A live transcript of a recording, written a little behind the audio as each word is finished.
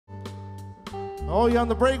Oh, yeah, on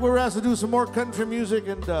the break, we were asked to do some more country music,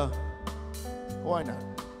 and why not?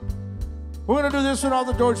 We're going to do this one off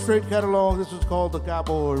the George Strait catalog. This was called The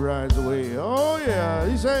Cowboy Rides Away. Oh, yeah,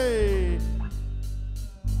 he say.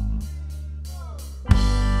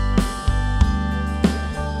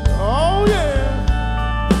 Oh,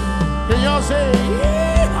 yeah. Can y'all say,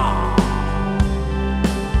 yeehaw?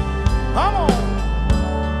 Come on.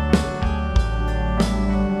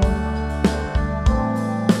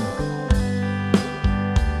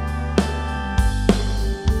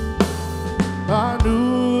 I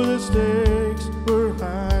knew the stakes were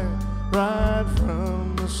high right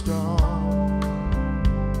from the start.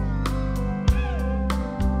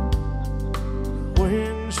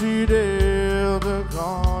 When she dealt the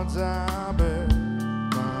cards, I bet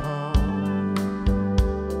my heart.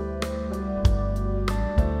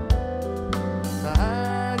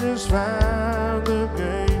 I just found the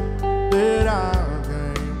game that I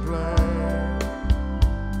can't play.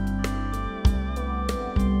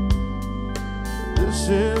 This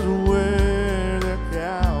is where the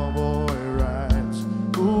cowboy rides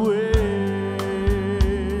away,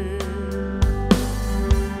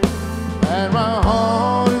 and my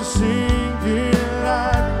heart is sinking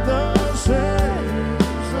like the setting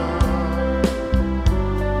sun,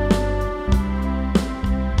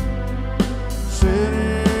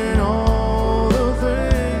 setting all the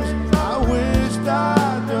things I wished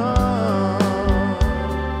I'd done.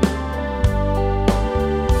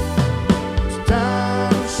 It's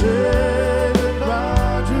time to say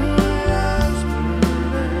goodbye to yesterday.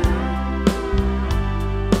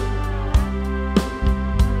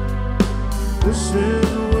 This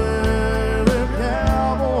is where the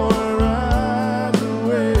cowboy rides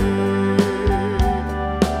away.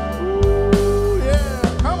 Ooh, yeah,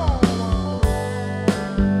 come on.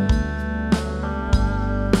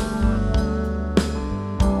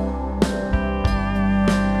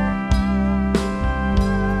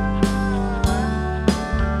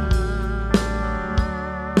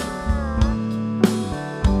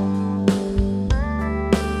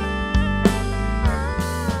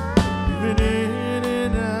 You've been in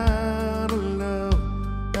and out of love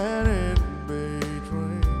and in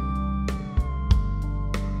between.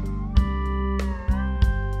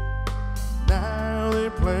 Now they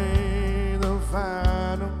play the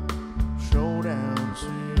final showdown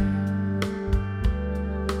scene.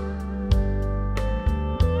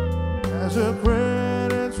 As the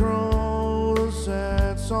credits roll, the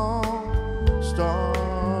sad song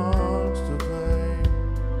starts to play.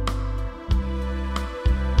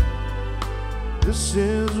 This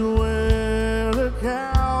is where the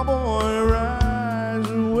cowboy rides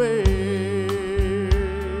away,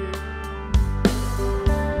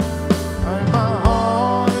 and my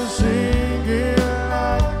heart is sinking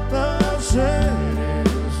like the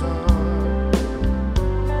setting sun,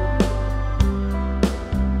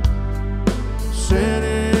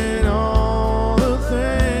 setting all the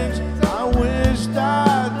things I wished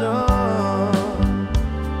I'd done.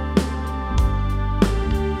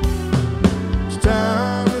 It's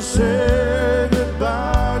time to say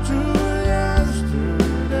goodbye to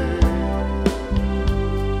yesterday.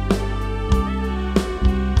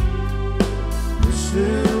 This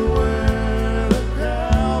is where the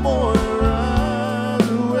cowboy rides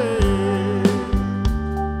away,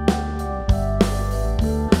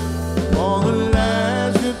 for the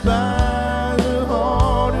last goodbye, the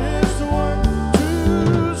hardest one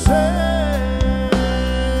to say.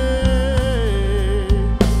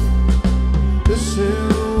 This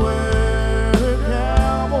is where the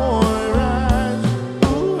cowboy rides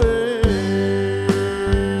away.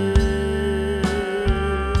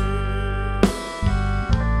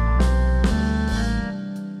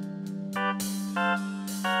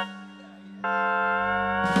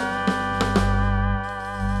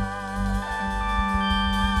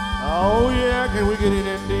 Oh yeah, can we get it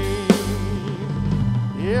indeed?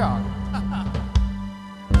 Yeah.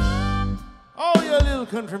 Oh yeah, a little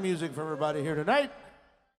country music for everybody here tonight.